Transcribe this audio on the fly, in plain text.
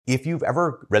If you've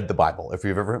ever read the Bible, if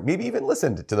you've ever maybe even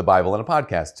listened to the Bible in a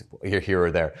podcast here or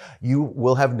there, you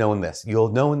will have known this. You'll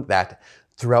have known that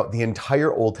throughout the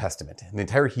entire Old Testament, the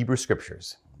entire Hebrew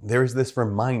scriptures, there's this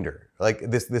reminder, like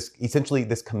this essentially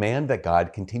this command that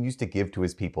God continues to give to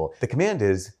his people. The command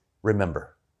is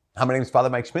remember. Hi, my name is Father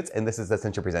Mike Schmitz, and this is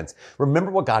Ascension Presents. Remember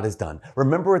what God has done.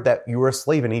 Remember that you were a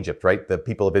slave in Egypt, right? The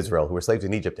people of Israel who were slaves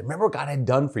in Egypt. Remember what God had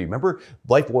done for you. Remember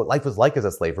what life was like as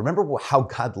a slave. Remember how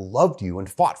God loved you and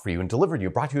fought for you and delivered you,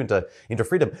 brought you into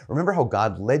freedom. Remember how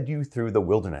God led you through the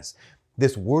wilderness.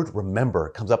 This word remember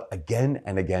comes up again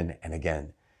and again and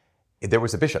again. There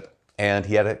was a bishop, and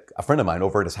he had a friend of mine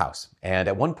over at his house. And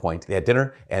at one point, they had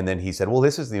dinner, and then he said, well,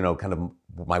 this is, kind of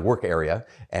my work area.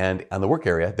 And on the work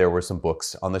area, there were some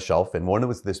books on the shelf, and one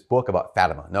was this book about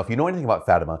Fatima. Now, if you know anything about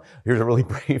Fatima, here's a really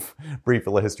brief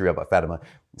little history about Fatima.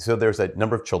 So there's a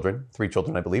number of children, 3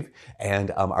 children, I believe,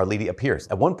 and Our Lady appears.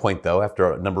 At one point, though,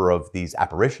 after a number of these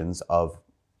apparitions of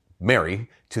Mary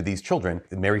to these children,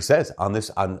 Mary says, on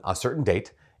a certain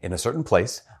date, in a certain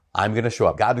place, I'm going to show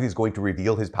up. God is going to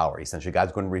reveal his power. Essentially,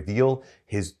 God's going to reveal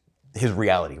his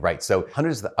reality, right? So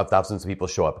hundreds of thousands of people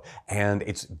show up, and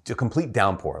it's a complete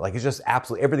downpour. Like, it's just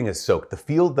absolutely everything is soaked. The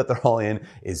field that they're all in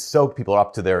is soaked. People are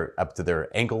up to their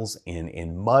ankles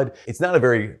in mud. It's not a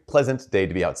very pleasant day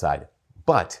to be outside.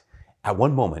 But at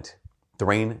one moment, the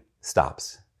rain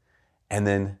stops, and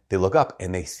then they look up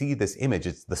and they see this image.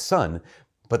 It's the sun.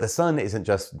 But the sun isn't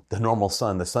just the normal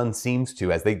sun. The sun seems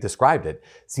to, as they described it,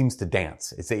 seems to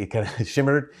dance. It kind of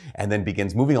shimmered and then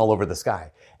begins moving all over the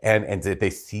sky. And they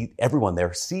see, everyone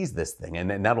there sees this thing.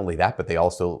 And not only that, but they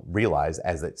also realize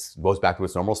as it goes back to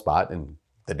its normal spot and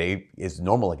the day is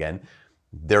normal again,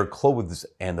 their clothes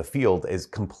and the field is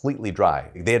completely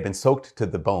dry. They had been soaked to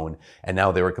the bone, and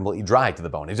now they were completely dry to the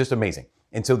bone. It's just amazing.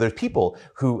 And so there's people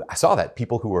who, I saw that,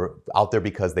 people who were out there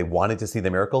because they wanted to see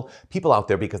the miracle, people out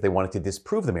there because they wanted to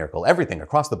disprove the miracle, everything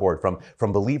across the board,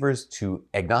 from believers to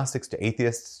agnostics to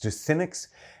atheists to cynics,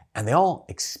 and they all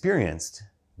experienced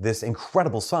this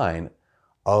incredible sign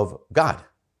of God.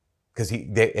 Because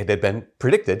it had been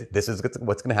predicted, this is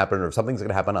what's going to happen, or something's going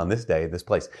to happen on this day, this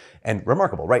place. And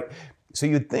remarkable, right? So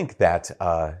you'd think that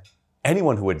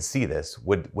anyone who would see this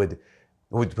would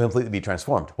completely be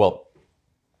transformed. Well,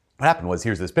 what happened was,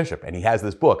 here's this bishop, and he has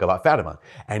this book about Fatima,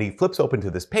 and he flips open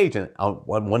to this page, and on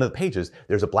one of the pages,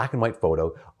 there's a black and white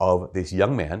photo of this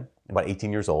young man, about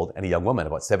 18 years old, and a young woman,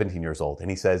 about 17 years old. And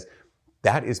he says,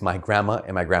 that is my grandma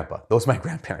and my grandpa. Those are my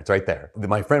grandparents right there.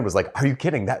 My friend was like, are you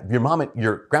kidding? That your mom and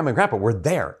your grandma and grandpa were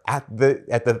there at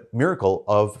the miracle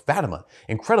of Fatima.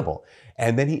 Incredible.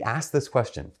 And then he asked this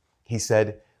question. He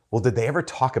said, well, did they ever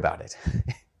talk about it?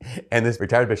 And this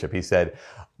retired bishop, he said,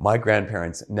 my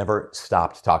grandparents never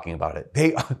stopped talking about it.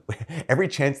 Every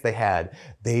chance they had,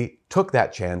 they took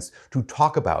that chance to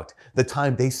talk about the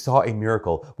time they saw a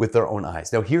miracle with their own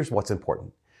eyes. Now, here's what's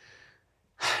important.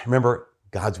 Remember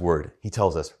God's word. He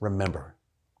tells us, remember.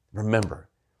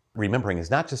 Remembering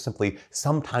is not just simply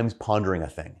sometimes pondering a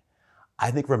thing. I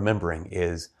think remembering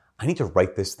is, I need to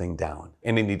write this thing down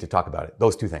and I need to talk about it.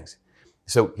 Those two things.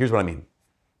 So here's what I mean.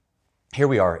 Here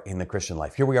we are in the Christian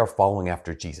life. Here we are following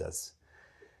after Jesus.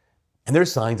 And there's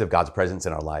signs of God's presence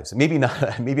in our lives. Maybe not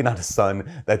a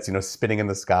sun that's, spinning in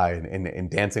the sky and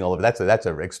dancing all over. That's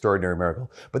an extraordinary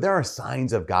miracle. But there are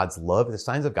signs of God's love. There's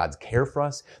signs of God's care for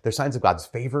us. There's signs of God's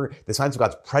favor. There's signs of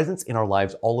God's presence in our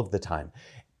lives all of the time.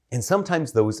 And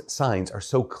sometimes those signs are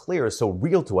so clear, so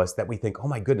real to us that we think, oh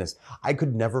my goodness, I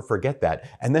could never forget that.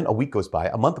 And then a week goes by,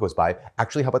 a month goes by.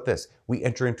 Actually, how about this? We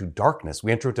enter into darkness.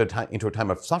 We enter into a time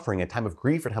of suffering, a time of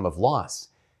grief, a time of loss.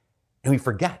 And we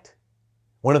forget.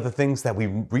 One of the things that we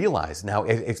realize now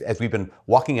as we've been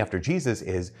walking after Jesus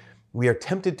is we are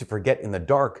tempted to forget in the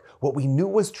dark what we knew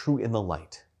was true in the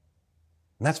light.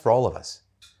 And that's for all of us.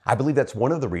 I believe that's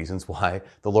one of the reasons why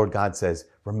the Lord God says,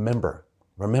 remember.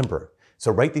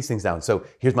 So write these things down. So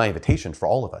here's my invitation for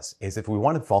all of us, is if we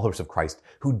wanted followers of Christ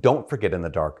who don't forget in the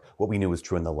dark what we knew was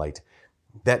true in the light,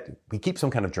 that we keep some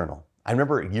kind of journal. I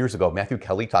remember years ago, Matthew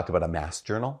Kelly talked about a mass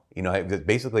journal.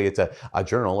 Basically it's a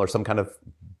journal or some kind of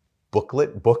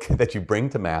book that you bring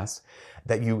to mass,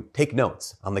 that you take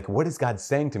notes on, like, what is God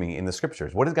saying to me in the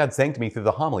scriptures? What is God saying to me through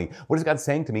the homily? What is God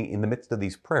saying to me in the midst of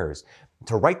these prayers?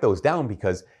 To write those down,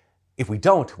 because if we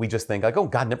don't, we just think like, oh,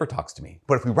 God never talks to me.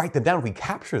 But if we write them down, if we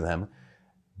capture them,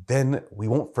 then we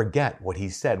won't forget what he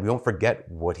said. We won't forget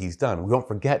what he's done. We won't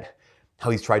forget how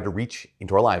he's tried to reach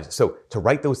into our lives. So to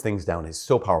write those things down is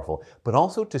so powerful, but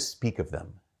also to speak of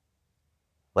them.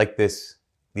 Like this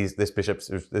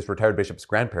retired bishop's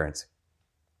grandparents,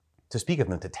 to speak of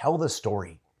them, to tell the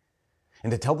story,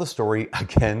 and to tell the story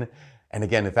again and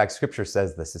again. In fact, scripture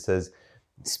says this. It says,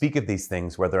 Speak of these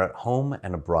things, whether at home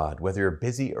and abroad, whether you're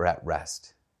busy or at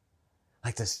rest.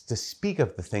 Like to speak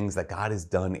of the things that God has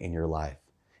done in your life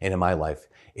and in my life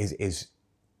is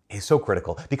so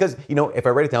critical. Because, if I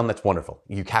write it down, that's wonderful.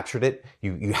 You captured it,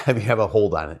 you have a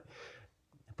hold on it.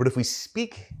 But if we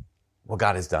speak what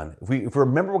God has done, if we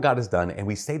remember what God has done and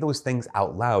we say those things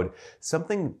out loud,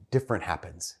 something different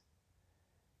happens.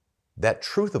 That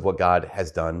truth of what God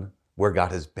has done, where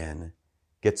God has been,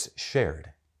 gets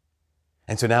shared.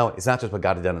 And so now it's not just what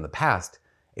God had done in the past,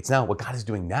 it's now what God is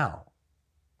doing now.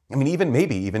 I mean, even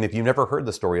if you've never heard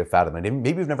the story of Fatima,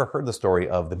 maybe you've never heard the story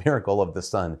of the miracle of the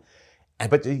sun,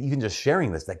 but even just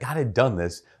sharing this, that God had done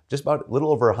this just about a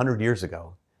little over 100 years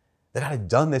ago, that God had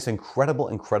done this incredible,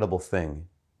 incredible thing.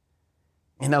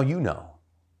 And now you know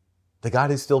that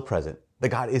God is still present, that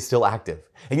God is still active.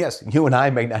 And yes, you and I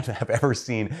may not have ever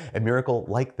seen a miracle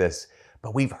like this,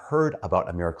 but we've heard about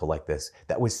a miracle like this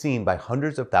that was seen by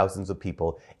hundreds of thousands of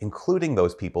people, including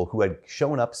those people who had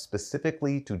shown up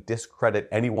specifically to discredit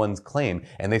anyone's claim.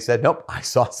 And they said, nope, I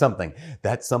saw something.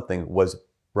 That something was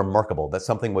remarkable. That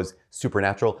something was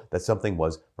supernatural. That something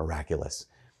was miraculous.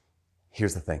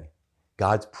 Here's the thing.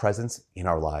 God's presence in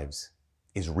our lives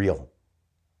is real.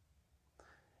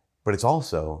 But it's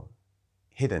also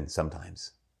hidden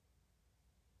sometimes.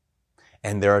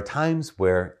 And there are times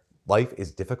where life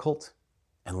is difficult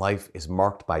and life is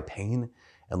marked by pain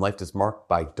and life is marked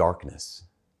by darkness.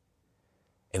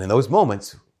 And in those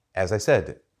moments, as I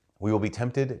said, we will be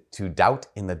tempted to doubt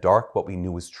in the dark what we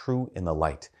knew was true in the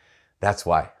light. That's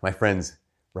why, my friends,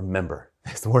 remember.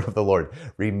 That's the word of the Lord.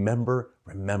 Remember,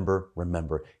 remember,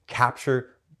 remember.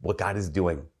 Capture what God is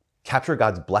doing. Capture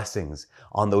God's blessings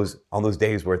on those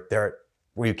days where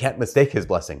you can't mistake his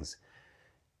blessings.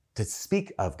 To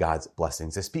speak of God's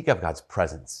blessings, to speak of God's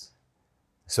presence,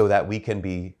 so that we can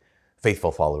be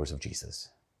faithful followers of Jesus,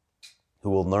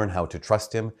 who will learn how to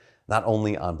trust him, not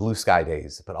only on blue sky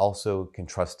days, but also can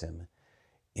trust him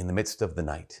in the midst of the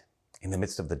night, in the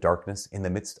midst of the darkness, in the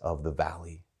midst of the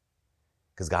valley,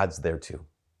 because God's there too.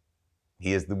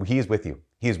 He is with you.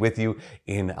 He is with you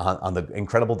on the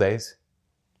incredible days,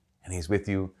 and he's with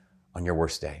you on your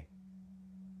worst day.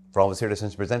 For all of us here at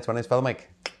Ascension Presents, my name is Father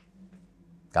Mike.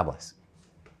 God bless.